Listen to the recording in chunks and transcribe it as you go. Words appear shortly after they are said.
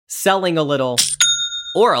Selling a little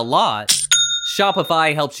or a lot,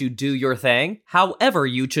 Shopify helps you do your thing, however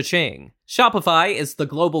you cha-ching. Shopify is the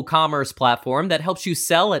global commerce platform that helps you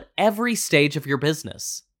sell at every stage of your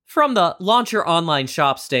business. From the launch your online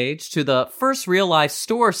shop stage to the first real-life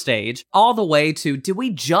store stage, all the way to do we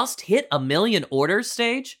just hit 1 million orders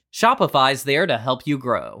stage, Shopify's there to help you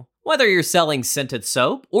grow. Whether you're selling scented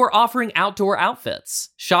soap or offering outdoor outfits,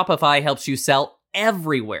 Shopify helps you sell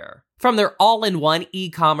everywhere. From their all-in-one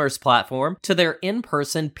e-commerce platform to their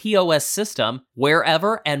in-person POS system,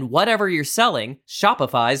 wherever and whatever you're selling,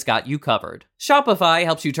 Shopify's got you covered. Shopify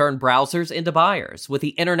helps you turn browsers into buyers with the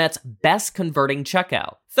internet's best converting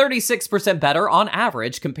checkout, 36% better on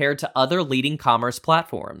average compared to other leading commerce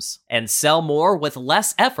platforms. And sell more with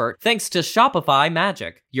less effort thanks to Shopify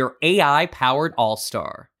Magic, your AI-powered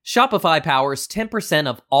all-star. Shopify powers 10%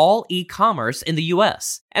 of all e-commerce in the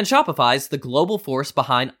US, and Shopify's the global force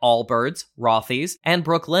behind Allbirds, Rothy's, and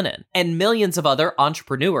Brooklinen, and millions of other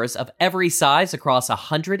entrepreneurs of every size across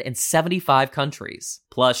 175 countries.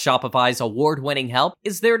 Plus, Shopify's award-winning help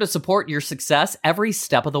is there to support your success every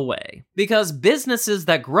step of the way. Because businesses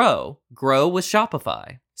that grow with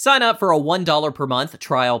Shopify. Sign up for a $1 per month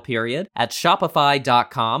trial period at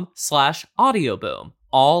shopify.com/audioboom,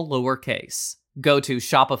 all lowercase. Go to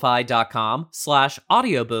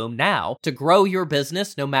shopify.com/audioboom now to grow your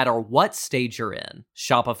business no matter what stage you're in.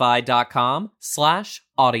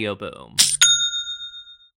 Shopify.com/audioboom.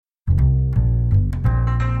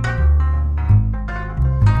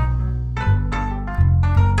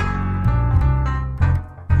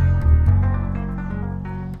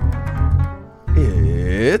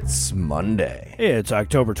 It's Monday. It's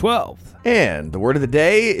October 12th. And the word of the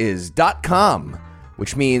day is .com,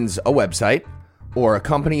 which means a website, or a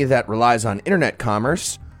company that relies on internet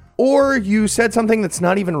commerce, or you said something that's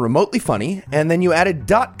not even remotely funny, and then you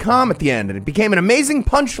added .com at the end, and it became an amazing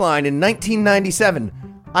punchline in 1997.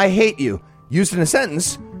 I hate you. Used in a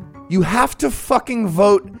sentence, you have to fucking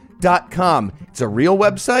vote .com. It's a real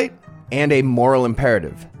website and a moral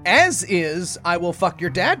imperative. As is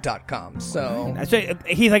IWillFuckYourDad.com, so... I say,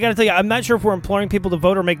 Heath, I gotta tell you, I'm not sure if we're imploring people to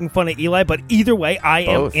vote or making fun of Eli, but either way, I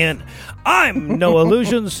am in. I'm No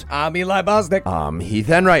Illusions. I'm Eli Bosnick. I'm Heath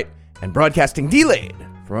Enright, and broadcasting delayed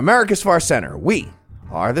from America's Far Center, we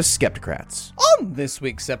are the Skepticrats. On this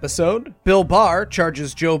week's episode, Bill Barr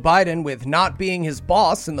charges Joe Biden with not being his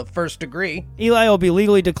boss in the first degree. Eli will be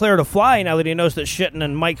legally declared a fly now that he knows that shitting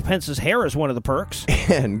in Mike Pence's hair is one of the perks.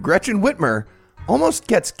 And Gretchen Whitmer almost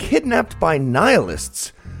gets kidnapped by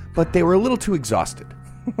nihilists, but they were a little too exhausted.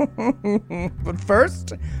 But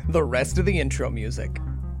first, the rest of the intro music.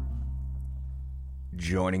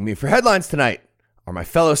 Joining me for headlines tonight are my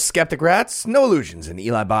fellow Skeptic Rats, No Illusions, and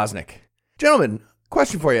Eli Bosnick. Gentlemen,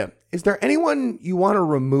 question for you. Is there anyone you want to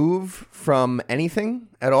remove from anything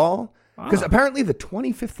at all? Because apparently the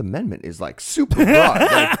 25th Amendment is like super broad.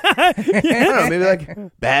 Like, I don't know, maybe like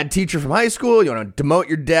bad teacher from high school. You want to demote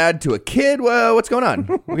your dad to a kid? Well, what's going on?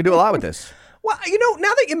 We can do a lot with this. Well, you know,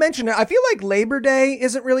 now that you mention it, I feel like Labor Day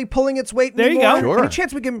isn't really pulling its weight anymore. There you go. Sure. Any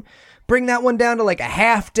chance we can bring that one down to like a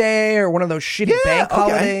half day or one of those shitty bank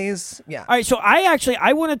holidays? Yeah. All right, so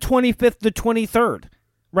I want a 25th to 23rd,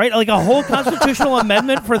 right? Like a whole constitutional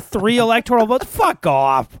amendment for 3 electoral votes? Fuck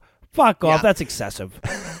off. Fuck off. That's excessive.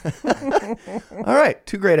 All right.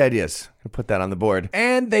 2 great ideas. I'll put that on the board.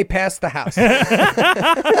 And they passed the House.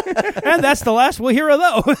 And that's the last we'll hear of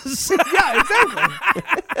those. Yeah,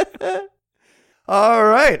 exactly. All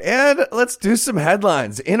right. And let's do some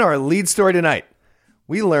headlines. In our lead story tonight,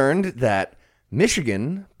 we learned that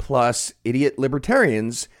Michigan plus idiot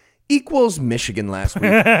libertarians equals Michigan last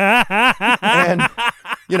week. And,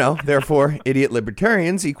 you know, therefore, idiot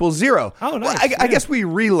libertarians equals 0. Oh, nice. Well, I guess we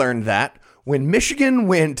relearned that when Michigan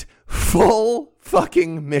went full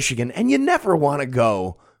fucking Michigan. And you never want to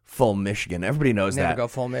go full Michigan. Everybody knows that. Never go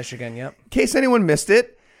full Michigan, yep. In case anyone missed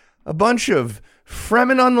it, a bunch of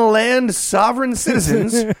Fremen on the land sovereign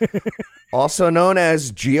citizens, also known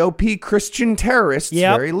as GOP Christian terrorists,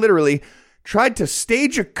 very literally, tried to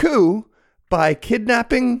stage a coup by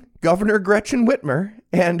kidnapping Governor Gretchen Whitmer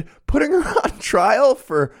and putting her on trial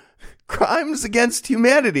for crimes against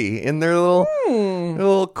humanity in their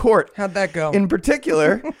little court. How'd that go? In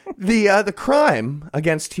particular, the crime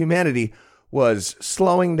against humanity was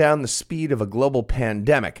slowing down the speed of a global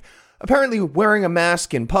pandemic. Apparently, wearing a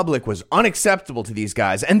mask in public was unacceptable to these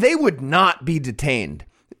guys, and they would not be detained.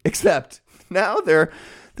 Except now they're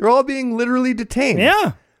all being literally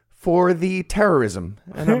detained for the terrorism,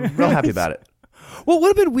 and I'm real happy about it. Well, what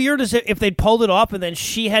would have been weird is if they'd pulled it off and then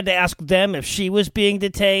she had to ask them if she was being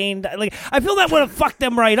detained. Like, I feel that would have fucked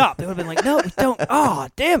them right up. They would have been like, no, we don't. Oh,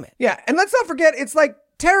 damn it. Yeah, and let's not forget, it's like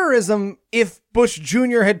terrorism if Bush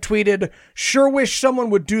Jr. had tweeted, "Sure wish someone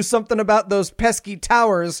would do something about those pesky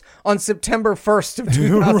towers" on September 1st of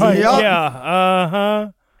 2000. Right. Yup. Yeah.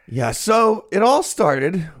 Uh-huh. Yeah, so it all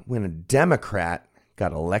started when a Democrat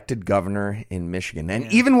got elected governor in Michigan.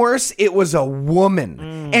 And even worse, it was a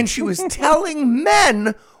woman. And she was telling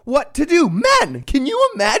men what to do. Men! Can you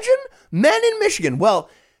imagine? Men in Michigan. Well,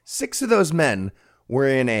 6 of those men were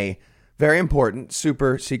in a very important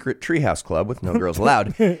super secret treehouse club with no girls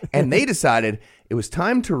allowed. And they decided it was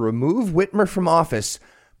time to remove Whitmer from office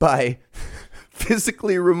by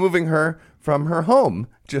physically removing her from her home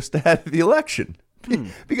just ahead of the election.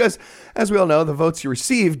 Because, as we all know, the votes you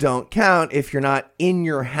receive don't count if you're not in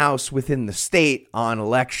your house within the state on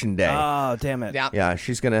election day. Oh, damn it. Yeah,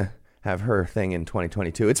 she's going to have her thing in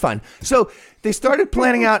 2022. It's fine. So they started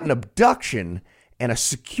planning out an abduction and a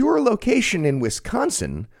secure location in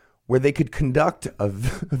Wisconsin where they could conduct a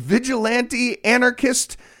vigilante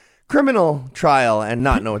anarchist criminal trial and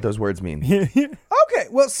not know what those words mean. Okay,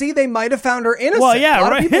 well, see, they might have found her innocent. Well, yeah, a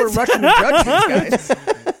lot right. of people are rushing to judge these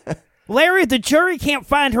guys. Larry, the jury can't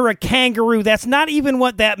find her a kangaroo. That's not even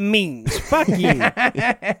what that means. Fuck you.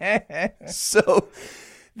 So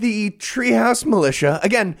the Treehouse Militia,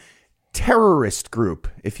 again, terrorist group,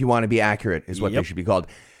 if you want to be accurate, is what they should be called.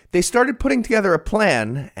 They started putting together a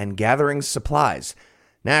plan and gathering supplies.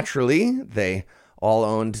 Naturally, they all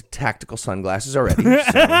owned tactical sunglasses already, so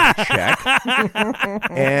check.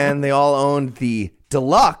 And they all owned the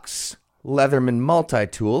deluxe Leatherman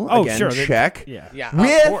multi-tool, again, sure. check. Yeah, of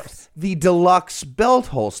With course. the deluxe belt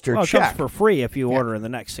holster, Well, it check. comes for free if you order in the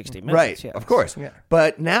next 60 minutes. Right, yes. of course. Yeah.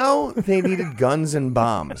 But now they needed guns and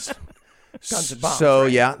bombs. Guns and bombs, So,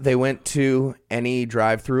 right. yeah, they went to any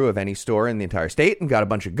drive-through of any store in the entire state and got a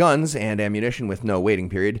bunch of guns and ammunition with no waiting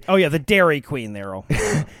period. Oh, yeah, the Dairy Queen there.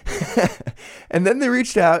 And then they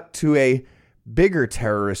reached out to a bigger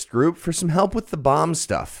terrorist group for some help with the bomb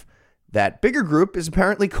stuff. That bigger group is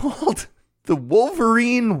apparently called the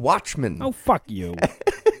Wolverine Watchmen. Oh, fuck you.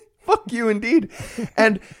 Fuck you, indeed.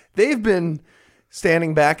 And they've been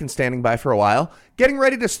standing back and standing by for a while, getting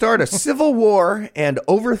ready to start a civil war and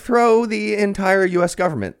overthrow the entire U.S.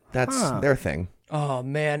 government. That's their thing. Oh,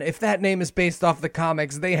 man, if that name is based off the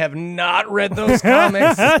comics, they have not read those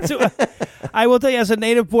comics. I will tell you, as a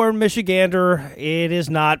native-born Michigander, it is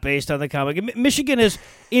not based on the comic. Michigan is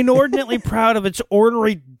inordinately proud of its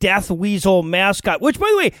ornery death weasel mascot, which, by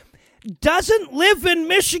the way, doesn't live in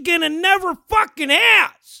Michigan and never fucking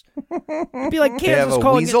has. It'd be like Kansas have a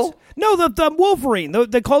calling weasel? it. No, the Wolverine.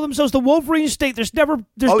 They call themselves the Wolverine State. There's no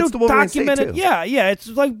it's the Wolverine State, documented. too. Yeah. It's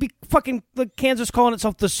like fucking like Kansas calling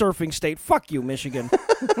itself the Surfing State. Fuck you, Michigan.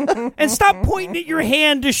 And stop pointing at your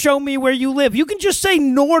hand to show me where you live. You can just say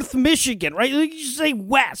North Michigan, right? You can just say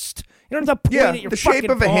West. You don't have to point at your the shape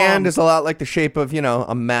fucking of a palm. hand is a lot like the shape of,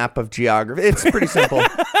 a map of geography. It's pretty simple.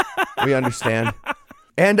 We understand.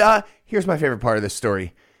 And here's my favorite part of this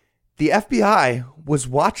story. The FBI was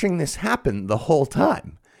watching this happen the whole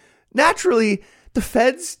time. Naturally, the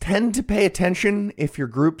feds tend to pay attention if your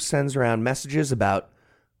group sends around messages about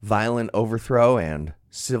violent overthrow and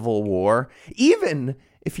civil war, even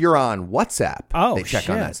if you're on WhatsApp. Oh, they check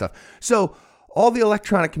on shit. that stuff. So all the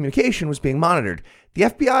electronic communication was being monitored. The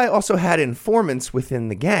FBI also had informants within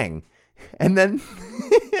the gang. And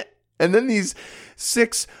then these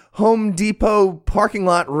 6 Home Depot parking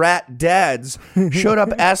lot rat dads showed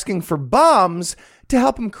up asking for bombs to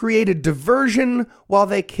help them create a diversion while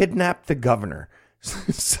they kidnapped the governor.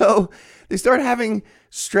 So they started having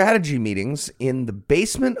strategy meetings in the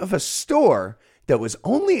basement of a store that was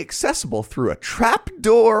only accessible through a trap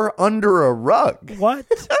door under a rug. What?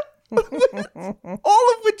 All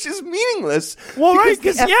of which is meaningless. Well, right,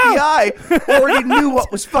 because 'cause, the yeah. FBI already knew what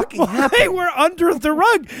was fucking They happening. were under the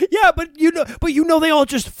rug. Yeah, but you know they all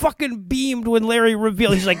just fucking beamed when Larry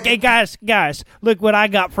revealed. He's like, "Hey guys, look what I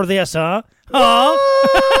got for this, huh? Huh?"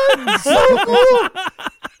 So cool.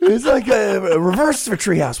 It's like a reverse for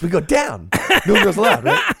Treehouse. We go down. No girls allowed,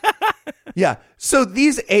 right? Yeah. So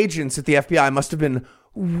these agents at the FBI must have been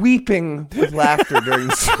weeping with laughter during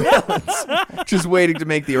the surveillance, just waiting to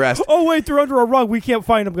make the arrest. Oh wait, they're under a rug. We can't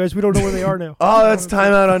find them, guys. We don't know where they are now. Oh, that's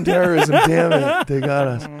timeout on terrorism. Damn it. They got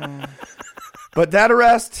us. But that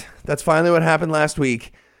arrest, that's finally what happened last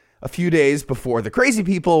week, a few days before the crazy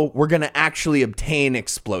people were going to actually obtain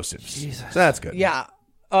explosives. So that's good. Yeah.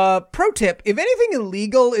 Pro tip, if anything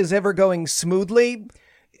illegal is ever going smoothly,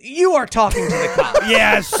 you are talking to the cops.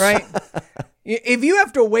 Yes. Right? If you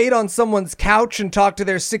have to wait on someone's couch and talk to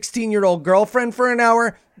their 16-year-old girlfriend for an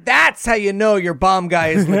hour, that's how you know your bomb guy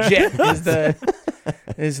is legit,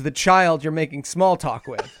 is the child you're making small talk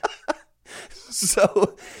with.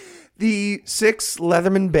 So The 6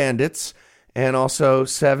 Leatherman bandits and also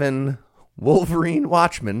 7 Wolverine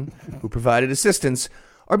watchmen who provided assistance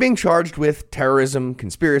are being charged with terrorism,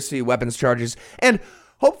 conspiracy, weapons charges, and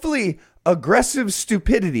hopefully aggressive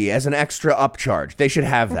stupidity as an extra upcharge. They should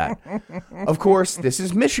have that. Of course, this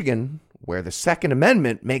is Michigan, where the Second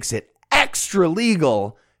Amendment makes it extra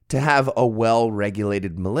legal to have a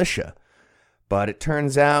well-regulated militia. But it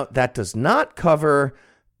turns out that does not cover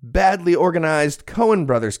badly organized Coen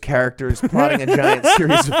Brothers characters plotting a giant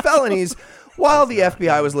series of felonies while the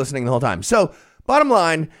FBI was listening the whole time. So, bottom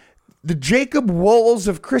line, the Jacob Wolls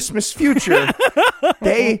of Christmas future,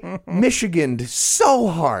 they Michiganed so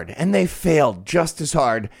hard, and they failed just as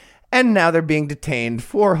hard, and now they're being detained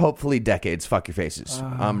for hopefully decades. Fuck your faces.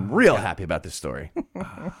 I'm real happy about this story.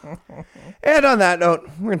 And on that note,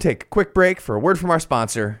 we're going to take a quick break for a word from our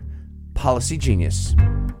sponsor, Policy Genius.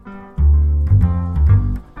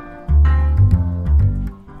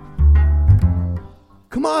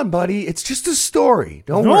 Come on, buddy. It's just a story.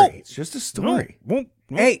 Don't worry. It's just a story.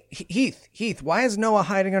 Hey, Heath, why is Noah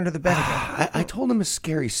hiding under the bed again? I told him a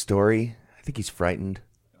scary story. I think he's frightened.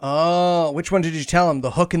 Oh, which one did you tell him?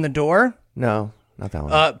 The hook in the door? No, not that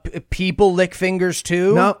one. People lick fingers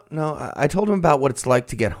too? No. I told him about what it's like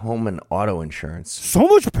to get home and auto insurance. So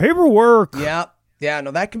much paperwork. Yeah,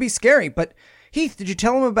 no, that can be scary. But Heath, did you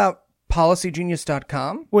tell him about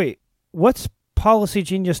PolicyGenius.com? Wait, what's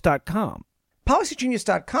PolicyGenius.com?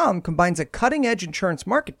 PolicyGenius.com combines a cutting-edge insurance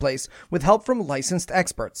marketplace with help from licensed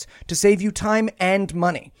experts to save you time and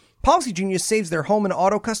money. PolicyGenius saves their home and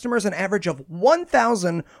auto customers an average of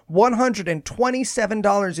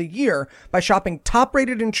 $1,127 a year by shopping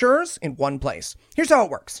top-rated insurers in one place. Here's how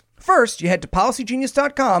it works. First, you head to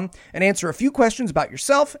PolicyGenius.com and answer a few questions about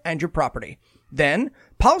yourself and your property. Then,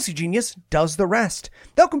 Policy Genius does the rest.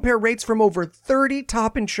 They'll compare rates from over 30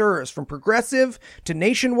 top insurers, from Progressive to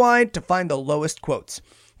Nationwide, to find the lowest quotes.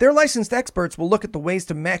 Their licensed experts will look at the ways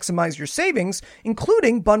to maximize your savings,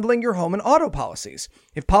 including bundling your home and auto policies.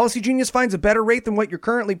 If Policy Genius finds a better rate than what you're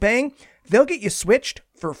currently paying, they'll get you switched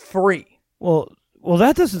for free. Well,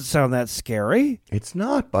 that doesn't sound that scary. It's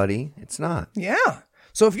not, buddy. It's not. Yeah.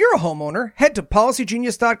 So if you're a homeowner, head to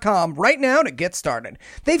PolicyGenius.com right now to get started.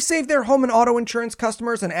 They've saved their home and auto insurance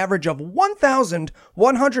customers an average of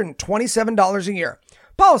 $1,127 a year.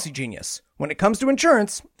 Policy Genius. When it comes to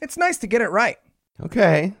insurance, it's nice to get it right.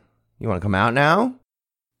 Okay. You want to come out now?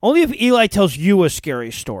 Only if Eli tells you a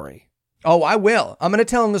scary story. Oh, I will. I'm going to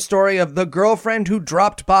tell him the story of the girlfriend who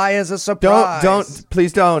dropped by as a surprise.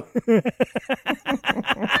 Please don't.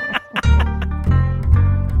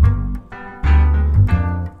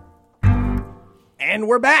 And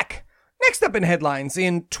we're back. Next up in headlines,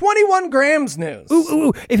 in 21 Grams news.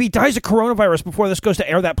 Ooh, if he dies of coronavirus before this goes to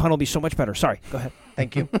air, that pun will be so much better. Sorry, go ahead.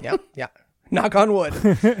 Thank you. Yeah. Knock on wood.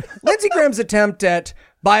 Lindsey Graham's attempt at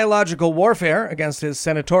biological warfare against his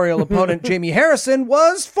senatorial opponent, Jamie Harrison,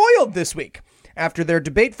 was foiled this week after their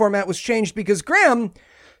debate format was changed because Graham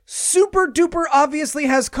super duper obviously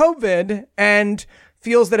has COVID and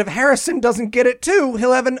feels that if Harrison doesn't get it too,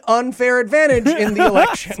 he'll have an unfair advantage in the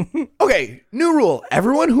election. Okay, new rule.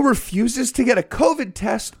 Everyone who refuses to get a COVID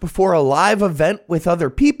test before a live event with other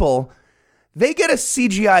people, they get a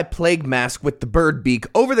CGI plague mask with the bird beak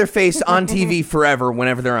over their face on TV forever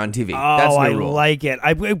whenever they're on TV. That's the rule. I like it.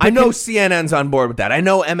 I know CNN's on board with that. I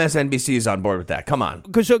know MSNBC is on board with that. Come on.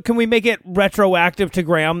 So can we make it retroactive to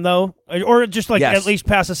Graham, though? Or just at least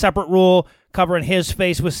pass a separate rule covering his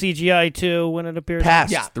face with CGI, too, when it appears?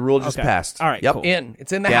 Passed. Yeah. The rule just passed. All right, yep. cool.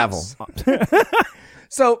 It's in the Gavel. house.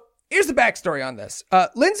 So here's the backstory on this.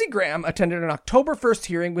 Lindsey Graham attended an October 1st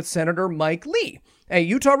hearing with Senator Mike Lee, a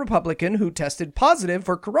Utah Republican who tested positive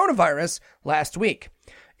for coronavirus last week.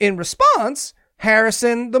 In response,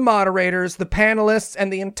 Harrison, the moderators, the panelists,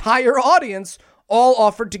 and the entire audience all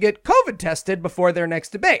offered to get COVID tested before their next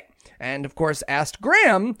debate, and of course asked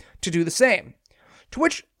Graham to do the same. To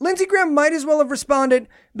which Lindsey Graham might as well have responded,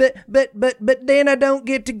 but then I don't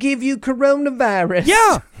get to give you coronavirus.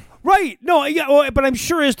 Yeah, right. No, yeah, but I'm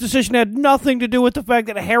sure his decision had nothing to do with the fact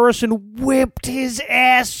that Harrison whipped his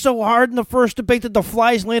ass so hard in the first debate that the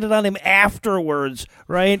flies landed on him afterwards,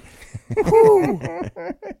 right?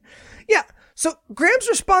 Yeah, so Graham's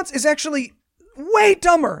response is actually way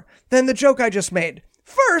dumber than the joke I just made.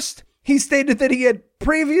 First, he stated that he had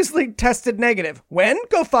previously tested negative. When?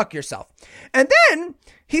 Go fuck yourself. And then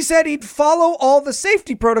he said he'd follow all the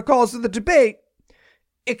safety protocols of the debate,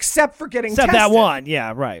 except for getting tested. Except that one.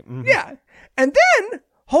 Yeah, right. Mm-hmm. Yeah. And then,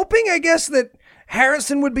 hoping, I guess, that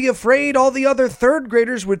Harrison would be afraid all the other third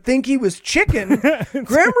graders would think he was chicken,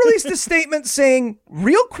 Graham released a statement saying,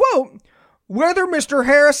 real quote, Whether Mr.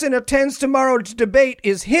 Harrison attends tomorrow's debate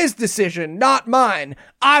is his decision, not mine.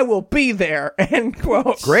 I will be there, end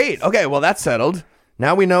quote. Great. Okay, well, that's settled.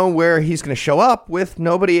 Now we know where he's going to show up with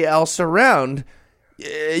nobody else around.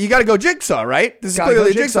 You got to go Jigsaw, right? This is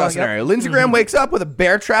clearly a Jigsaw scenario. Lindsey Graham wakes up with a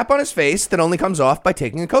bear trap on his face that only comes off by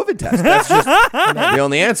taking a COVID test. That's just the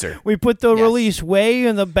only answer. We put the release way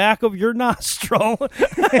in the back of your nostril.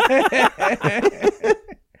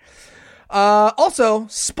 Also,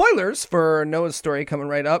 spoilers for Noah's story coming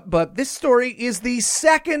right up, but this story is the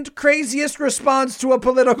second craziest response to a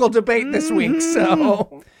political debate this week,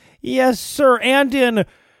 so... Yes, sir. And in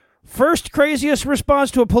first craziest response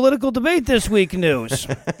to a political debate this week news.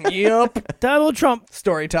 Yep. Donald Trump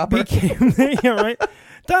Story topper.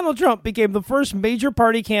 Donald Trump became the first major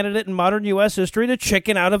party candidate in modern U.S. history to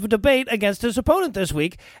chicken out of a debate against his opponent this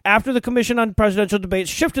week after the Commission on Presidential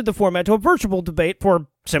Debates shifted the format to a virtual debate for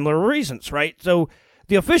similar reasons, right? So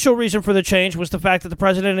the official reason for the change was the fact that the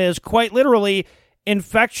president is quite literally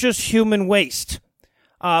infectious human waste.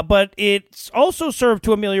 But it's also served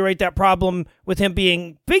to ameliorate that problem with him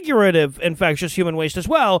being figurative infectious human waste as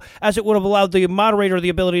well, as it would have allowed the moderator the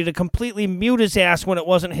ability to completely mute his ass when it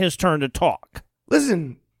wasn't his turn to talk.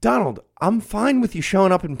 Listen, Donald, I'm fine with you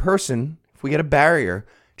showing up in person if we get a barrier,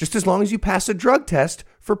 just as long as you pass a drug test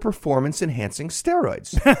for performance-enhancing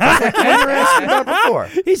steroids. That's what you were asking about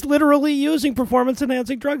before. He's literally using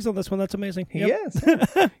performance-enhancing drugs on this one. That's amazing. Yes.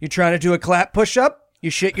 You trying to do a clap push-up? You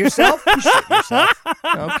shit yourself? You shit yourself.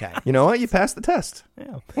 Okay. You know what? You passed the test.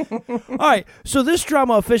 Yeah. All right. So this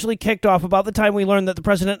drama officially kicked off about the time we learned that the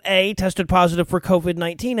president, A, tested positive for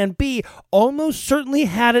COVID-19, and B, almost certainly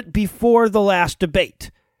had it before the last debate.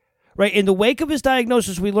 Right. In the wake of his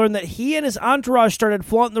diagnosis, we learned that he and his entourage started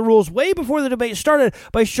flaunting the rules way before the debate started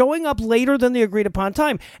by showing up later than the agreed upon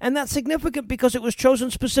time. And that's significant because it was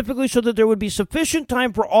chosen specifically so that there would be sufficient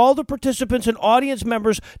time for all the participants and audience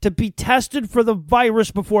members to be tested for the virus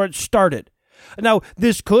before it started. Now,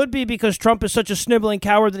 this could be because Trump is such a sniveling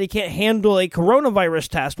coward that he can't handle a coronavirus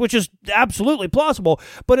test, which is absolutely plausible.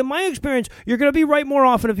 But in my experience, you're going to be right more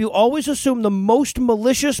often if you always assume the most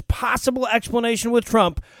malicious possible explanation with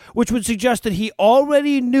Trump, which would suggest that he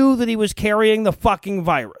already knew that he was carrying the fucking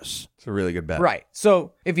virus. It's a really good bet. Right.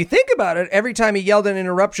 So if you think about it, every time he yelled an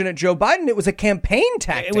interruption at Joe Biden, it was a campaign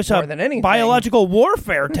tactic more than anything. Biological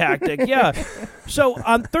warfare tactic, yeah. So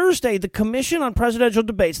on Thursday, the Commission on Presidential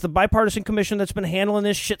Debates, the bipartisan commission that's been handling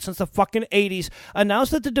this shit since the fucking 80s,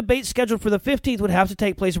 announced that the debate scheduled for the 15th would have to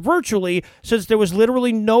take place virtually since there was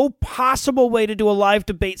literally no possible way to do a live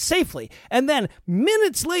debate safely. And then,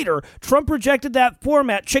 minutes later, Trump rejected that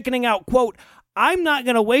format, chickening out, quote, "I'm not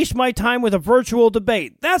going to waste my time with a virtual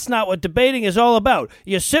debate. That's not what debating is all about.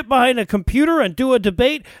 You sit behind a computer and do a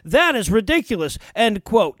debate? That is ridiculous," end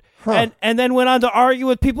quote. Huh. And then went on to argue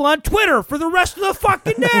with people on Twitter for the rest of the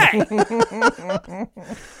fucking day.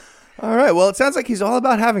 All right. Well, it sounds like he's all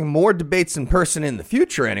about having more debates in person in the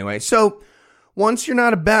future anyway. So once you're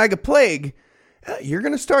not a bag of plague, you're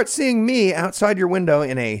going to start seeing me outside your window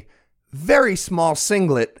in a very small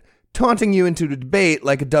singlet taunting you into the debate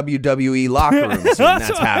like a WWE locker room scene.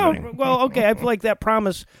 That's happening. Well, okay, I feel like that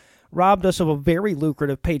promise robbed us of a very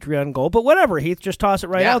lucrative Patreon goal, but whatever, Heath, just toss it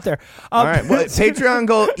right out there. All right, well, Patreon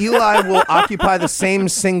goal, Eli will occupy the same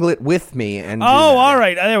singlet with me. And all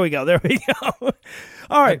right, there we go.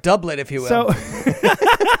 All right. A doublet, if you will. So,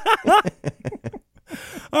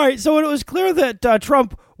 all right, so when it was clear that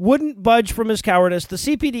Trump wouldn't budge from his cowardice, the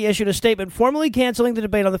CPD issued a statement formally canceling the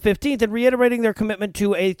debate on the 15th and reiterating their commitment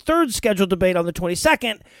to a third scheduled debate on the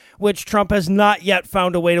 22nd, which Trump has not yet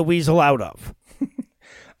found a way to weasel out of.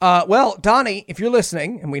 Well, Donnie, if you're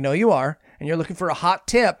listening, and we know you are, and you're looking for a hot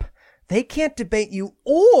tip, they can't debate you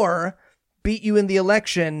or beat you in the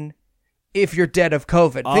election if you're dead of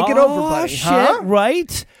COVID. Think it over, buddy. Shit, huh?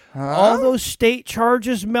 Right? Huh? All those state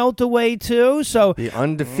charges melt away, too. So the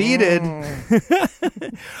undefeated.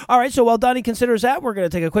 All right, so while Donnie considers that, we're going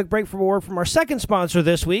to take a quick break for a word from our second sponsor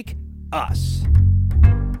this week, us.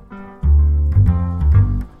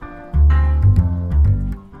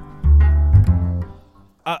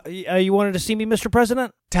 You wanted to see me, Mr.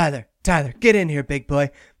 President? Tyler, get in here, big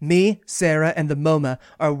boy. Me, Sarah, and the MoMA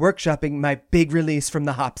are workshopping my big release from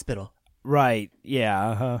the hospital. Right, yeah.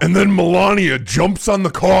 Uh-huh. And then Melania jumps on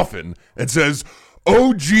the coffin and says,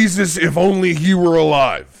 "Oh, Jesus, if only he were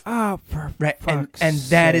alive." Oh, for right, fuck's and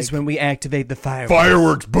that sake. is when we activate the fireworks.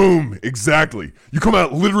 Fireworks, boom, exactly. You come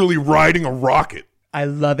out literally riding a rocket. I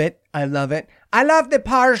love it. I love the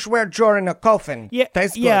part where you're in a coffin. Yeah,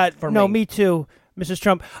 That's good for me. Me too, Mrs.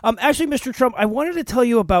 Trump. Actually, Mr. Trump, I wanted to tell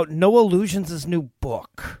you about Noah Lugeons' new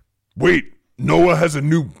book. Wait, Noah has a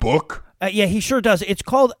new book? Yeah, he sure does. It's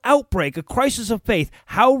called Outbreak, A Crisis of Faith,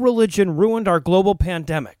 How Religion Ruined Our Global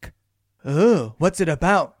Pandemic. Oh, what's it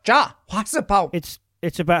about? What's it about?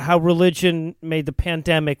 It's about how religion made the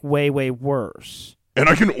pandemic way, way worse. And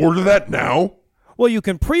I can order that now? Well, you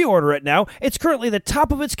can pre-order it now. It's currently the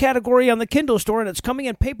top of its category on the Kindle store, and it's coming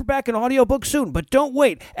in paperback and audiobook soon. But don't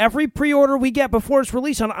wait. Every pre-order we get before its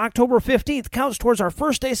release on October 15th counts towards our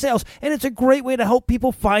first day sales, and it's a great way to help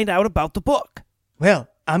people find out about the book. Well,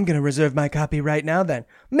 I'm going to reserve my copy right now then.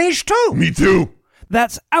 Mish too. Me too.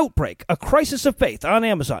 That's Outbreak, A Crisis of Faith on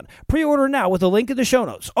Amazon. Pre-order now with a link in the show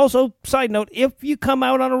notes. Also, side note, if you come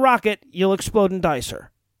out on a rocket, you'll explode and die, sir.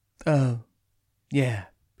 Oh, yeah.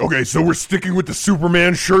 Okay, so we're sticking with the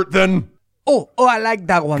Superman shirt then? Oh, I like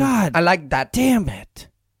that one. God. I like that. Damn it.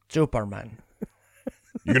 Superman.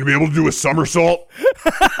 You gonna be able to do a somersault?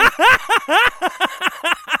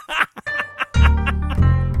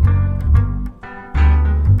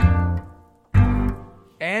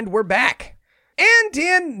 And we're back. And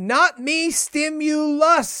in Not Me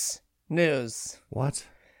Stimulus news. What?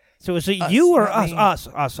 So is it you or not us?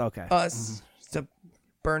 me. Us, okay. Us. So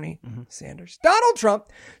Bernie Sanders. Donald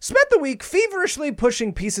Trump spent the week feverishly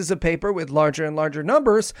pushing pieces of paper with larger and larger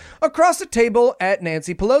numbers across a table at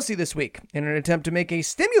Nancy Pelosi this week in an attempt to make a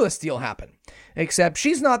stimulus deal happen. Except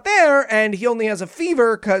she's not there, and he only has a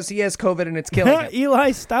fever because he has COVID and it's killing him.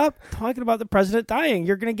 Eli, stop talking about the president dying.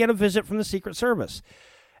 You're going to get a visit from the Secret Service.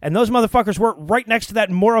 And those motherfuckers work right next to that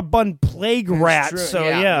moribund plague rat. True. So,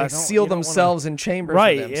 They seal themselves in chambers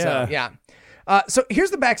Right, with them. yeah. So, yeah. So here's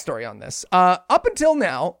the backstory on this. Up until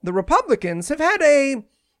now, the Republicans have had a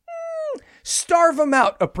starve them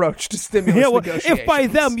out approach to stimulus negotiations. If by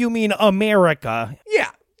them you mean America. Yeah.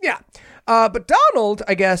 But Donald,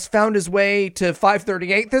 I guess, found his way to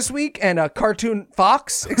 538 this week, and a cartoon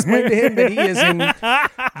fox explained to him that he is in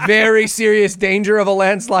very serious danger of a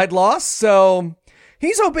landslide loss. So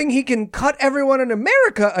he's hoping he can cut everyone in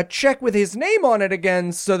America a check with his name on it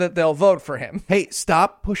again so that they'll vote for him. Hey,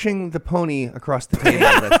 stop pushing the pony across the table.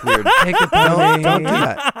 That's weird. Take the pony. Don't do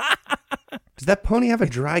that. Does that pony have a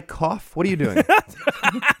dry cough? What are you doing?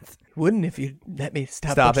 Wouldn't if you let me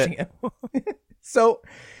stop it. it. So,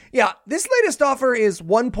 yeah, this latest offer is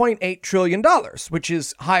 $1.8 trillion, which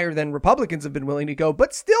is higher than Republicans have been willing to go,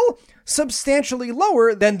 but still substantially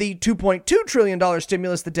lower than the $2.2 trillion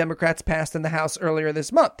stimulus the Democrats passed in the House earlier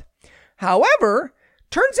this month. However,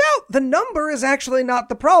 turns out the number is actually not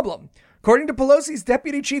the problem. According to Pelosi's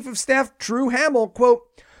Deputy Chief of Staff, Drew Hamill, quote,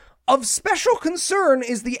 "Of special concern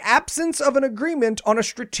is the absence of an agreement on a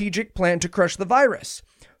strategic plan to crush the virus.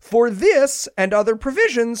 For this and other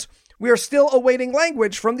provisions, we are still awaiting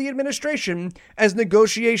language from the administration as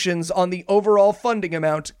negotiations on the overall funding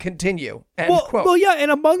amount continue." End quote. Well, yeah, and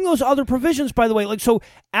among those other provisions, by the way, so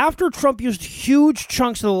after Trump used huge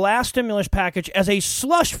chunks of the last stimulus package as a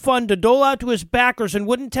slush fund to dole out to his backers and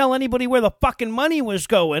wouldn't tell anybody where the fucking money was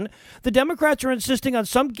going, the Democrats are insisting on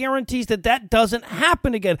some guarantees that doesn't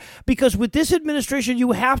happen again. Because with this administration,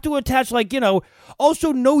 you have to attach,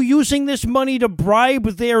 also no using this money to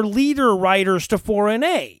bribe their leader writers to foreign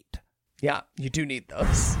aid. Yeah, you do need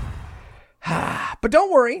those. But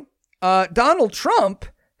don't worry. Donald Trump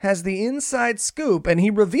has the inside scoop, and he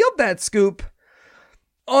revealed that scoop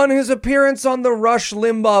on his appearance on the Rush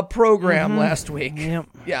Limbaugh program last week. Yep.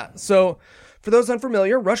 Yeah, so for those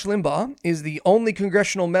unfamiliar, Rush Limbaugh is the only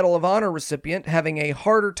Congressional Medal of Honor recipient having a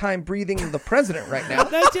harder time breathing than the president right now.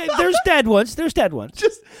 There's dead ones.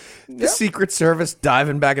 Just the Secret Service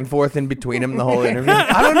diving back and forth in between him the whole interview.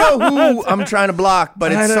 I don't know who I'm trying to block,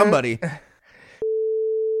 but it's somebody.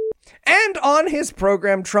 And on his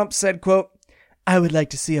program, Trump said, quote, "I would like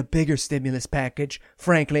to see a bigger stimulus package,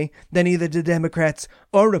 frankly, than either the Democrats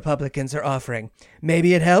or Republicans are offering.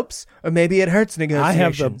 Maybe it helps, or maybe it hurts negotiations." I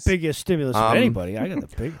have the biggest stimulus of anybody. I got the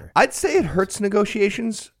bigger. I'd say it hurts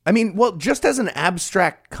negotiations. I mean, well, just as an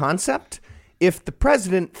abstract concept, if the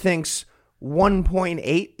president thinks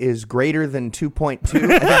 1.8 is greater than 2.2, I think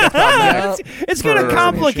that's problematic. It's going to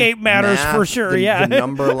complicate matters math, for sure, the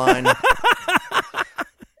number line.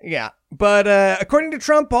 Yeah, but according to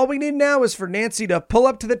Trump, all we need now is for Nancy to pull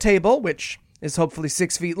up to the table, which is hopefully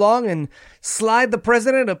 6 feet long, and slide the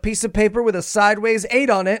president a piece of paper with a sideways 8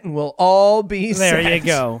 on it, and we'll all be There set. you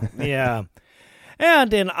go. Yeah.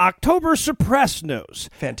 And in October suppressed news.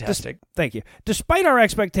 Fantastic. Thank you. Despite our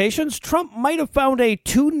expectations, Trump might have found a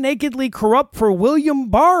too nakedly corrupt for William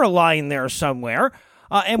Barr line there somewhere.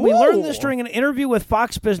 And we learned this during an interview with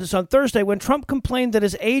Fox Business on Thursday when Trump complained that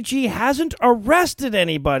his AG hasn't arrested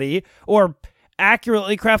anybody or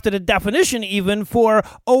accurately crafted a definition even for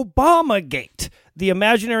Obamagate. the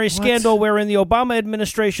imaginary scandal wherein the Obama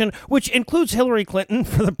administration, which includes Hillary Clinton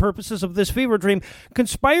for the purposes of this fever dream,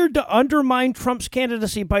 conspired to undermine Trump's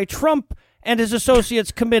candidacy by Trump and his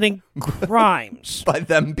associates committing crimes. By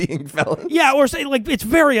them being felons? Yeah, or say, like, it's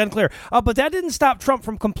very unclear. But that didn't stop Trump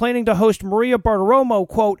from complaining to host Maria Bartiromo,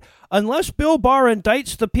 quote, "Unless Bill Barr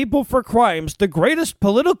indicts the people for crimes, the greatest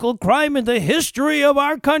political crime in the history of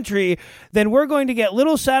our country, then we're going to get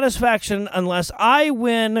little satisfaction unless I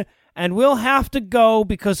win, and we'll have to go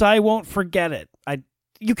because I won't forget it."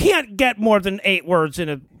 You can't get more than 8 words in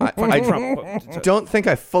a Trump quote. Don't think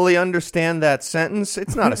I fully understand that sentence.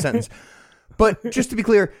 It's not a sentence. But just to be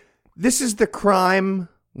clear, this is the crime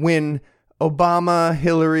when Obama,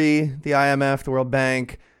 Hillary, the IMF, the World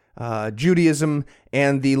Bank, Judaism,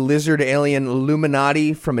 and the lizard alien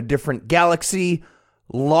Illuminati from a different galaxy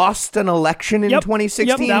lost an election in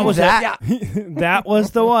 2016. Yep, that was that. That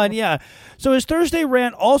was the one, yeah. So his Thursday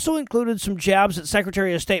rant also included some jabs at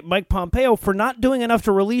Secretary of State Mike Pompeo for not doing enough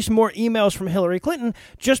to release more emails from Hillary Clinton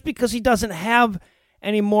just because he doesn't have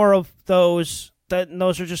any more of those.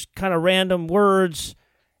 Those are just kind of random words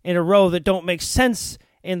in a row that don't make sense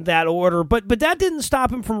in that order. But that didn't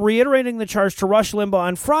stop him from reiterating the charge to Rush Limbaugh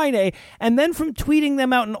on Friday and then from tweeting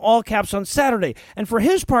them out in all caps on Saturday. And for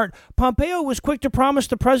his part, Pompeo was quick to promise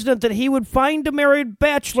the president that he would find a married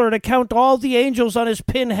bachelor to count all the angels on his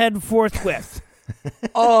pinhead forthwith.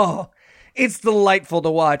 Oh, it's delightful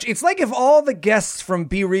to watch. It's like if all the guests from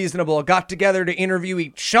Be Reasonable got together to interview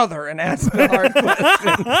each other and ask the hard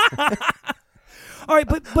questions. All right,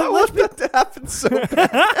 but I let's want that to happen so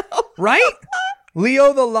bad. Right?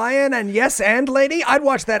 Leo the Lion and Yes and Lady? I'd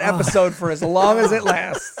watch that episode for as long as it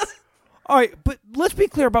lasts. All right, but let's be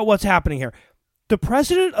clear about what's happening here. The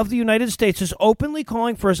President of the United States is openly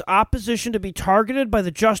calling for his opposition to be targeted by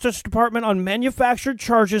the Justice Department on manufactured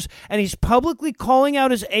charges, and he's publicly calling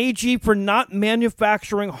out his AG for not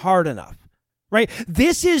manufacturing hard enough. Right?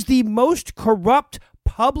 This is the most corrupt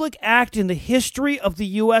public act in the history of the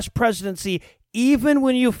U.S. presidency, even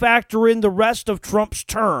when you factor in the rest of Trump's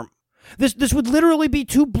term. This would literally be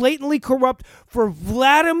too blatantly corrupt for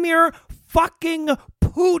Vladimir fucking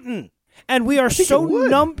Putin. And we are so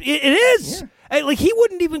numb. It is. Yeah. Like, he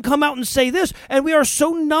wouldn't even come out and say this. And we are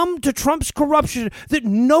so numb to Trump's corruption that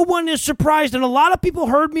no one is surprised. And a lot of people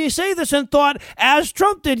heard me say this and thought, as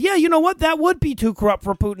Trump did, yeah, you know what? That would be too corrupt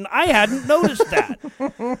for Putin. I hadn't noticed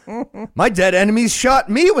that. My dead enemies shot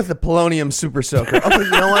me with the polonium super soaker. Oh,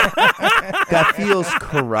 you know what? That feels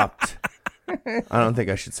corrupt. I don't think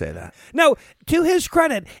I should say that. Now, to his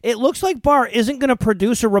credit, it looks like Barr isn't going to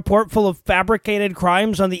produce a report full of fabricated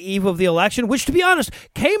crimes on the eve of the election, which, to be honest,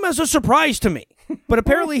 came as a surprise to me. But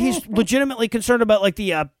apparently he's legitimately concerned about, like,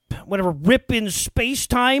 the, rip in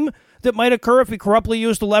space-time that might occur if he corruptly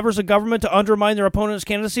used the levers of government to undermine their opponent's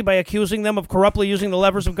candidacy by accusing them of corruptly using the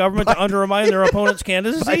levers of government to undermine their opponent's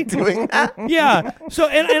candidacy. By doing that? Yeah. So,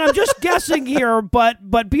 and I'm just guessing here, but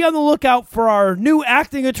be on the lookout for our new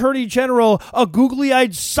acting attorney general, a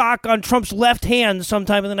googly-eyed sock on Trump's left hand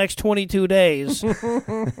sometime in the next 22 days.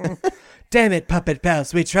 Damn it, Puppet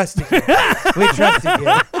Pals. We trusted you. We trusted you.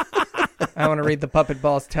 I want to read the Puppet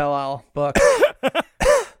Balls Tell-All book.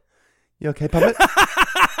 You okay, Puppet?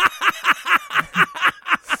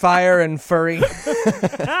 Fire and furry.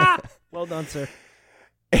 Well done, sir.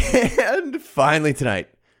 And finally tonight,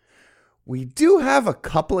 we do have a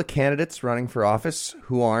couple of candidates running for office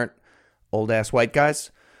who aren't old-ass white guys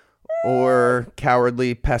or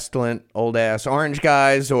cowardly, pestilent, old-ass orange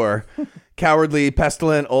guys or cowardly,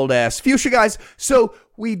 pestilent, old-ass fuchsia guys. So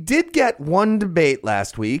we did get one debate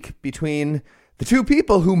last week between the two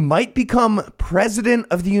people who might become president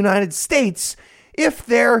of the United States if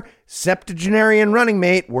their septuagenarian running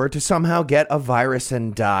mate were to somehow get a virus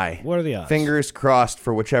and die. What are the odds? Fingers crossed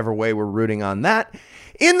for whichever way we're rooting on that.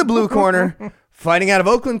 In the blue corner, fighting out of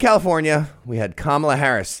Oakland, California, we had Kamala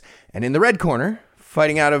Harris. And in the red corner,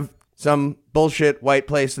 fighting out of some bullshit white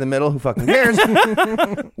place in the middle, who fucking cares,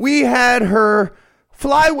 we had her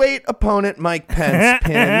flyweight opponent, Mike Pence,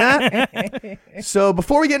 pinning that. So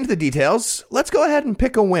before we get into the details, let's go ahead and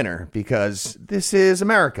pick a winner, because this is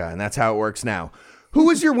America, and that's how it works now. Who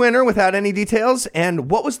was your winner without any details, and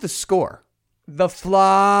what was the score? The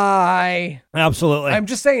Fly. Absolutely. I'm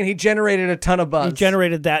just saying, he generated a ton of buzz. He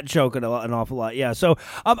generated that joke an awful lot, yeah. So,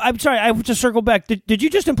 I'm sorry, I have to circle back. Did you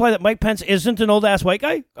just imply that Mike Pence isn't an old-ass white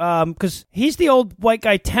guy? Because he's the old white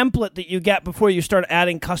guy template that you get before you start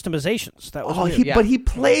adding customizations. That was weird. But he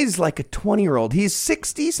plays like a 20-year-old. He's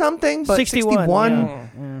 60-something, but 61.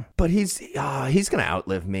 Yeah. But he's going to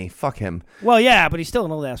outlive me. Fuck him. Well, yeah, but he's still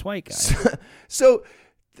an old-ass white guy. So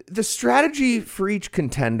the strategy for each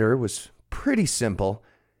contender was pretty simple.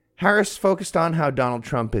 Harris focused on how Donald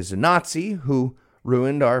Trump is a Nazi who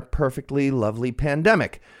ruined our perfectly lovely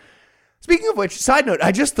pandemic. Speaking of which, side note,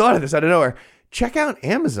 I just thought of this out of nowhere. Check out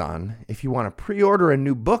Amazon if you want to pre-order a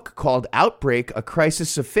new book called Outbreak, A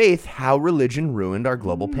Crisis of Faith, How Religion Ruined Our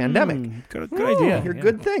Global Pandemic. Good idea. Hear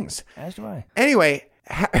good things. As do I. Anyway,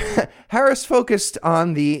 Harris focused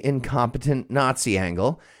on the incompetent Nazi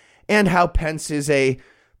angle and how Pence is a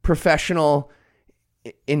professional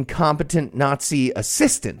incompetent Nazi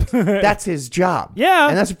assistant. That's his job. Yeah.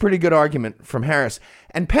 And that's a pretty good argument from Harris.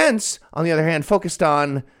 And Pence, on the other hand, focused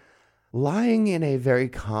on lying in a very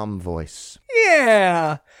calm voice.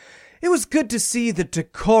 Yeah. It was good to see the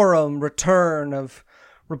decorum return of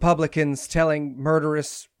Republicans telling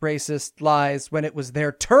murderous, racist lies when it was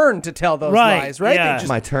their turn to tell those lies, right? Yeah.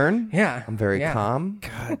 My turn? Yeah. I'm very calm.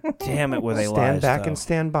 God damn it, were they lies, Stand back though. and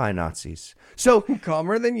stand by, Nazis. So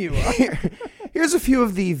Calmer than you are. here's a few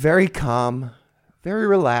of the very calm, very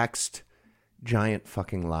relaxed, giant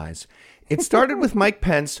fucking lies. It started with Mike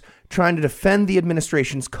Pence trying to defend the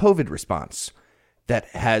administration's COVID response that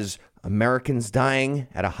has Americans dying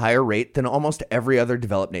at a higher rate than almost every other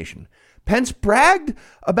developed nation. Pence bragged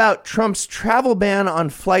about Trump's travel ban on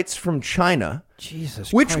flights from China,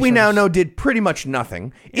 Jesus which Christ, we now know did pretty much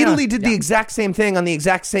nothing. Italy did the exact same thing on the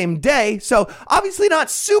exact same day, so obviously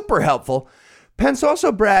not super helpful. Pence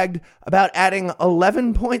also bragged about adding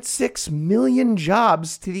 11.6 million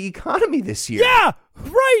jobs to the economy this year. Yeah,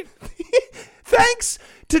 right. Thanks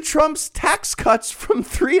to Trump's tax cuts from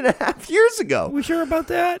 3.5 years ago. We sure about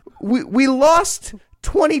that? We lost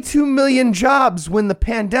 22 million jobs when the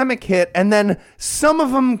pandemic hit, and then some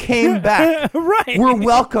of them came back. Right. We're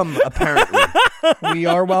welcome, apparently, We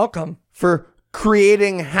are welcome. for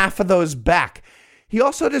creating half of those back. He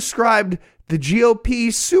also described the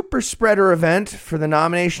GOP super spreader event for the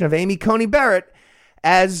nomination of Amy Coney Barrett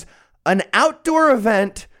as an outdoor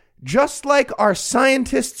event just like our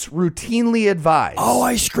scientists routinely advise. Oh,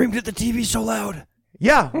 I screamed at the TV so loud.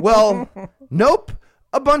 Yeah, well, nope.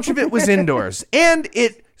 A bunch of it was indoors. And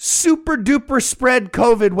it super duper spread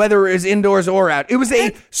COVID, whether it was indoors or out. It was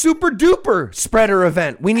a super duper spreader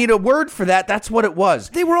event. We need a word for that. That's what it was.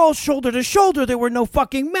 They were all shoulder to shoulder. There were no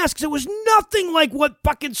fucking masks. It was nothing like what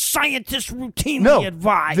fucking scientists routinely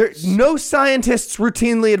advise. No scientists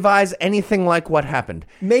routinely advise anything like what happened.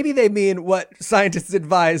 Maybe they mean what scientists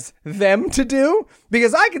advise them to do,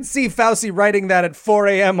 because I can see Fauci writing that at 4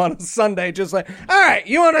 a.m. on a Sunday, just like, all right,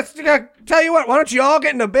 you want to tell you what, why don't you all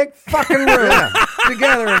get in a big fucking room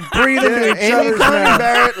together and breathe into each Amy other's Coney mouth.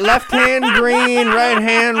 Barrett, left hand green, right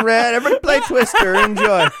hand red. Everybody play Twister.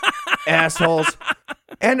 Enjoy. Assholes.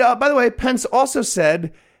 And by the way, Pence also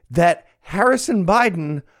said that Harris and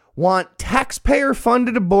Biden want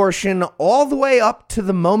taxpayer-funded abortion all the way up to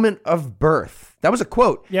the moment of birth. That was a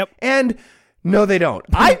quote. Yep. And no, they don't.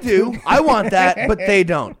 I do. I want that, but they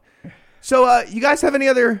don't. So you guys have any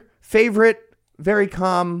other favorite, very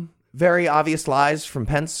calm, very obvious lies from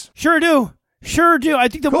Pence? Sure do. I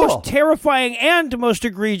think the Cool. most terrifying and most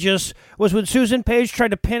egregious was when Susan Page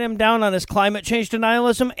tried to pin him down on his climate change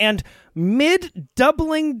denialism, and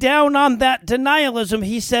mid-doubling down on that denialism,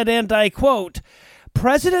 he said, and I quote,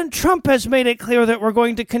 "President Trump has made it clear that we're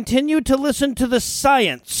going to continue to listen to the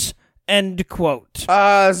science," end quote.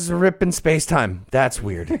 This is a rip in space-time. That's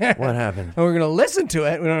weird. What happened? And we're going to listen to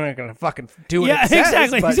it. We're not going to fucking do what Yeah, it says.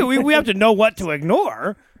 exactly. But So we have to know what to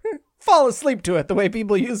ignore. fall asleep to it the way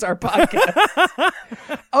people use our podcast.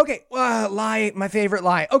 Okay, lie, my favorite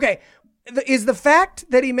lie. Okay, is the fact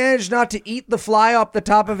that he managed not to eat the fly off the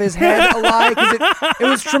top of his head a lie? Because it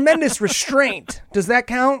was tremendous restraint. Does that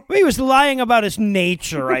count? He was lying about his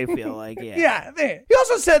nature, I feel like. Yeah. Yeah, there. He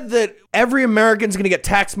also said that every American's going to get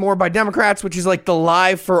taxed more by Democrats, which is like the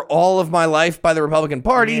lie for all of my life by the Republican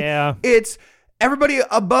Party. Yeah. It's everybody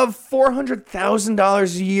above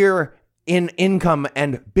 $400,000 a year in income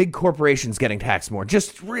and big corporations getting taxed more.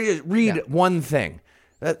 Just read one thing.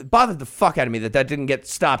 That bothered the fuck out of me that didn't get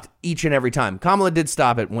stopped each and every time. Kamala did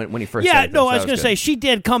stop it when he first said Yeah, it. no, so I was that going to good. say, she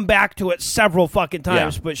did come back to it several fucking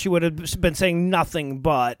times, Yeah. but she would have been saying nothing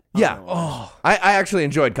but. Yeah. I actually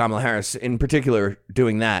enjoyed Kamala Harris in particular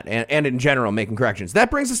doing that and in general making corrections.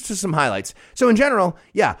 That brings us to some highlights. So in general,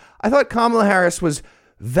 yeah, I thought Kamala Harris was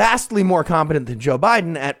vastly more competent than Joe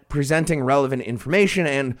Biden at presenting relevant information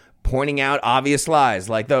and pointing out obvious lies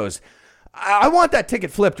like those. I want that ticket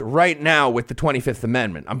flipped right now with the 25th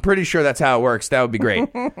Amendment. I'm pretty sure that's how it works. That would be great.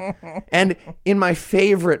 And in my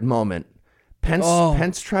favorite moment,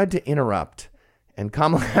 Pence tried to interrupt, and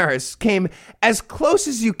Kamala Harris came as close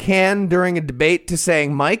as you can during a debate to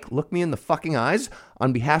saying, "Mike, look me in the fucking eyes.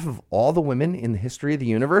 On behalf of all the women in the history of the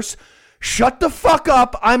universe, shut the fuck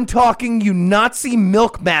up. I'm talking, you Nazi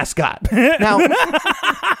milk mascot. Now,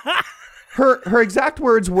 her exact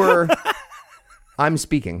words were, I'm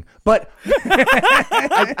speaking. But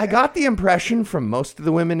I got the impression from most of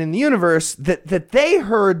the women in the universe that they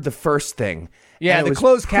heard the first thing. Yeah, the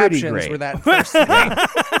closed captions were that first thing.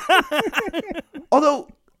 Although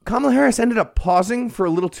Kamala Harris ended up pausing for a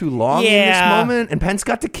little too long in this moment, and Pence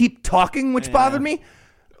got to keep talking, which bothered me.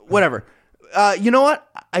 Whatever. You know what?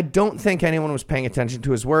 I don't think anyone was paying attention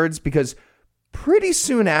to his words, because pretty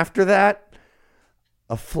soon after that,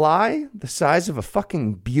 a fly the size of a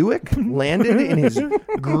fucking Buick landed in his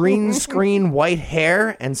green screen white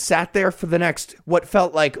hair and sat there for the next, what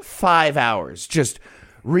felt like 5 hours, just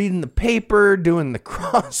reading the paper, doing the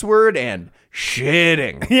crossword, and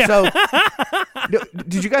shitting. Yeah. So,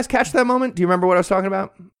 did you guys catch that moment? Do you remember what I was talking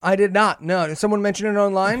about? I did not. No. Did someone mention it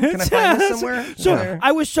online? Can I find this somewhere? So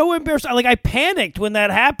I was so embarrassed. I panicked when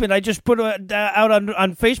that happened. I just put out on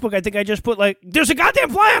Facebook. I think I just put there's a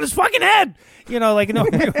goddamn fly on his fucking head.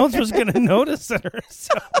 Nobody else was going to notice it.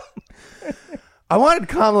 So. I wanted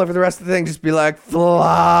Kamala for the rest of the thing just be like,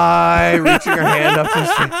 fly, reaching her hand up to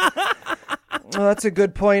his face. Well, that's a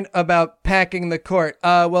good point about packing the court.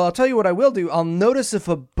 Well, I'll tell you what I will do. I'll notice if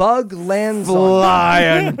a bug lands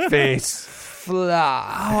on face.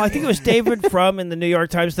 Fly. Oh, I think it was David Frum in the New York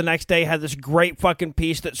Times the next day had this great fucking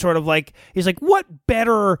piece that sort of he's like, what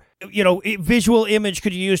better, visual image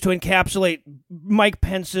could you use to encapsulate Mike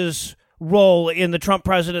Pence's role in the Trump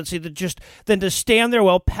presidency than to stand there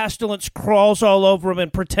while pestilence crawls all over him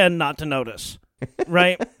and pretend not to notice.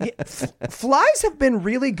 Right? Yeah, flies have been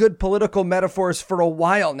really good political metaphors for a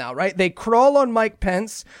while now, right? They crawl on Mike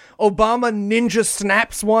Pence. Obama ninja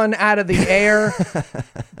snaps one out of the air.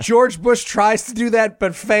 George Bush tries to do that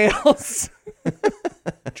but fails.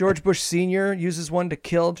 George Bush Sr. uses one to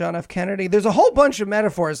kill John F. Kennedy. There's a whole bunch of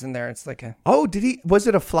metaphors in there. It's like a... Oh, was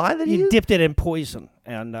it a fly that he used? dipped it in poison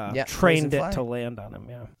and trained it to land on him,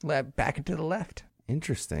 Back and to the left.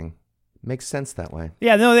 Interesting. Makes sense that way.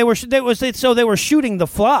 Yeah, no, they were shooting the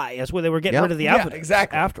fly as when they were getting rid of the evidence. Yeah,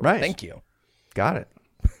 exactly. After. Right. Thank you. Got it.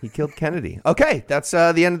 He killed Kennedy. Okay, that's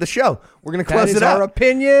the end of the show. We're going to close it out. That is our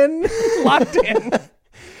opinion. Locked in.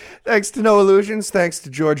 Thanks to No Illusions. Thanks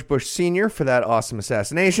to George Bush Sr. for that awesome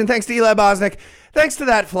assassination. Thanks to Eli Bosnick. Thanks to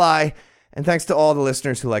that fly. And thanks to all the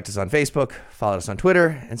listeners who liked us on Facebook, followed us on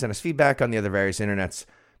Twitter, and sent us feedback on the other various internets.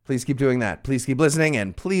 Please keep doing that. Please keep listening,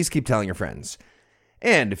 and please keep telling your friends.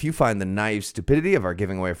 And if you find the naive stupidity of our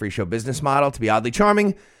giving away a free show business model to be oddly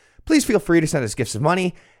charming, please feel free to send us gifts of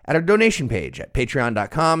money at our donation page at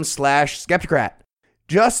patreon.com/Skepticrat.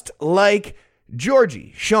 Just like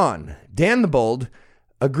Georgie, Sean, Dan the Bold,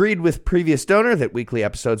 agreed with previous donor that weekly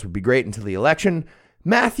episodes would be great until the election,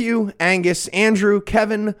 Matthew, Angus, Andrew,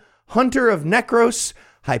 Kevin, Hunter of Necros,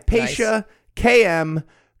 Hypatia, KM,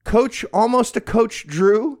 Coach Almost a Coach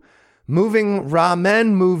Drew, Moving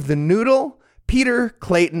Ramen Move the Noodle, Peter,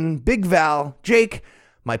 Clayton, Big Val, Jake.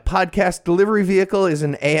 My podcast delivery vehicle is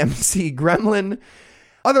an AMC Gremlin.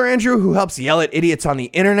 Other Andrew, who helps yell at idiots on the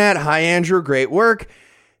internet. Hi, Andrew. Great work.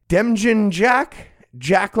 Demjin Jack,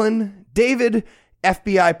 Jacqueline, David,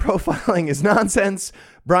 FBI profiling is nonsense.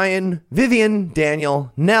 Brian, Vivian,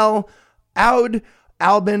 Daniel, Nell, Aud,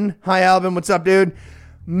 Albin. Hi, Albin. What's up, dude?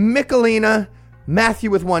 Michelina,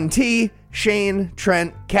 Matthew with 1 T, Shane,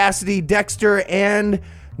 Trent, Cassidy, Dexter, and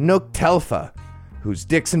Noctelfa, whose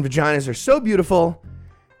dicks and vaginas are so beautiful,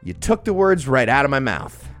 you took the words right out of my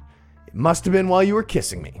mouth. It must have been while you were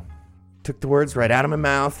kissing me. Took the words right out of my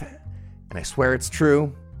mouth, and I swear it's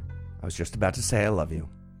true. I was just about to say I love you.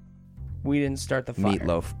 We didn't start the fire.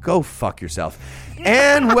 Meatloaf, go fuck yourself.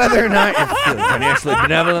 And whether or not you're feeling financially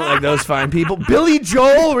benevolent like those fine people. Billy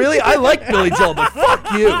Joel, really? I like Billy Joel, but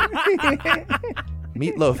fuck you.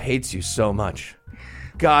 Meatloaf hates you so much.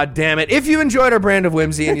 God damn it. If you enjoyed our brand of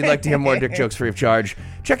whimsy and you'd like to hear more dick jokes free of charge,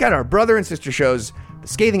 check out our brother and sister shows, The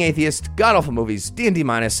Scathing Atheist, God Awful Movies, D&D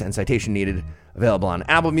Minus, and Citation Needed, available on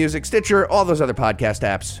Apple Music, Stitcher, all those other podcast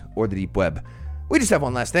apps, or the deep web. We just have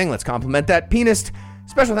one last thing. Let's compliment that pianist.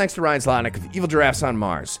 Special thanks to Ryan Slotnick of Evil Giraffes on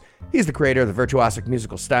Mars. He's the creator of the virtuosic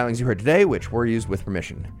musical stylings you heard today, which were used with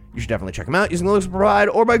permission. You should definitely check him out using the links we provide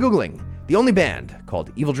or by Googling the only band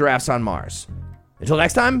called Evil Giraffes on Mars. Until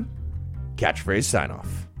next time, catchphrase sign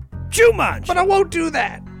off. Jumanji! But I won't do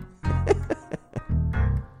that.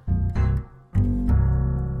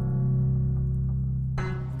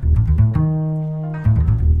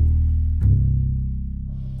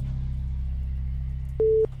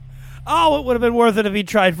 Oh, it would have been worth it if he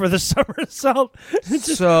tried for the somersault.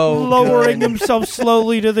 Just So lowering good. himself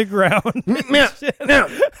slowly to the ground.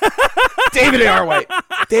 David A. R. White.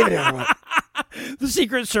 David A. R. White. The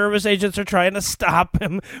Secret Service agents are trying to stop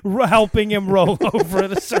him, helping him roll over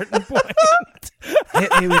at a certain point.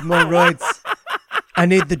 Hit me with more roids. I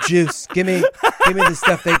need the juice. Give me the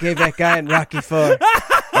stuff they gave that guy in Rocky IV.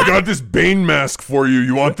 I got this Bane mask for you.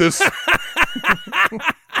 You want this?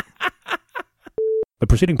 The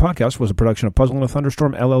preceding podcast was a production of Puzzle in a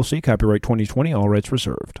Thunderstorm, LLC, copyright 2020, all rights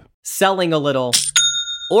reserved. Selling a little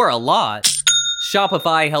or a lot,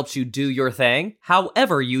 Shopify helps you do your thing,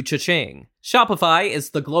 however you cha-ching. Shopify is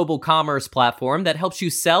the global commerce platform that helps you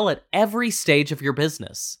sell at every stage of your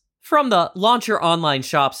business. From the launch your online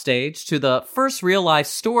shop stage to the first real life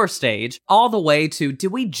store stage, all the way to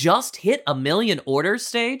did we just hit 1 million orders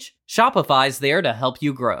stage? Shopify's there to help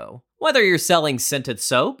you grow. Whether you're selling scented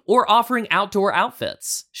soap or offering outdoor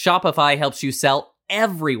outfits, Shopify helps you sell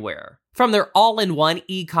everywhere. From their all-in-one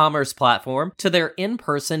e-commerce platform to their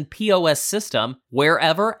in-person POS system,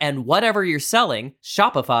 wherever and whatever you're selling,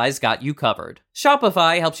 Shopify's got you covered.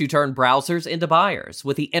 Shopify helps you turn browsers into buyers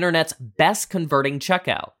with the internet's best converting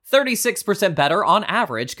checkout, 36% better on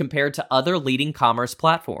average compared to other leading commerce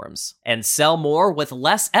platforms. And sell more with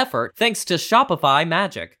less effort thanks to Shopify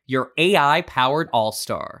Magic, your AI-powered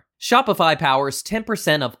all-star. Shopify powers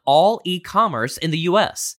 10% of all e-commerce in the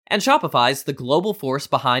US, and Shopify's the global force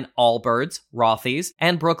behind Allbirds, Rothy's,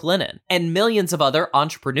 and Brooklinen, and millions of other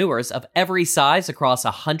entrepreneurs of every size across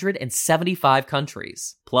 175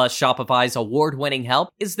 countries. Plus, Shopify's award-winning help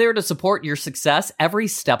is there to support your success every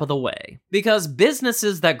step of the way. Because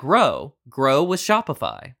businesses that grow, grow with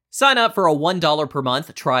Shopify. Sign up for a $1 per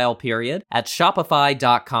month trial period at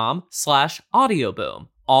shopify.com/audioboom,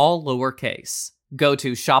 all lowercase. Go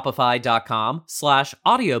to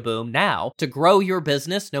shopify.com/audioboom now to grow your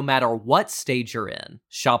business no matter what stage you're in.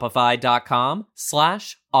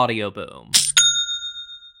 Shopify.com/audioboom.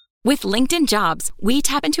 With LinkedIn Jobs, we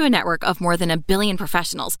tap into a network of more than 1 billion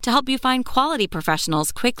professionals to help you find quality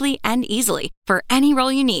professionals quickly and easily for any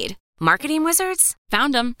role you need. Marketing wizards?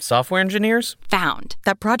 Found them. Software engineers? Found.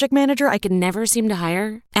 That project manager I could never seem to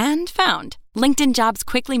hire? And found. LinkedIn Jobs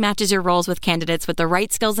quickly matches your roles with candidates with the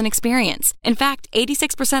right skills and experience. In fact,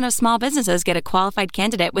 86% of small businesses get a qualified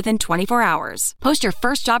candidate within 24 hours. Post your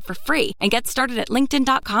first job for free and get started at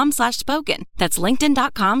linkedin.com/spoken. That's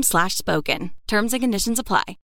linkedin.com/spoken. Terms and conditions apply.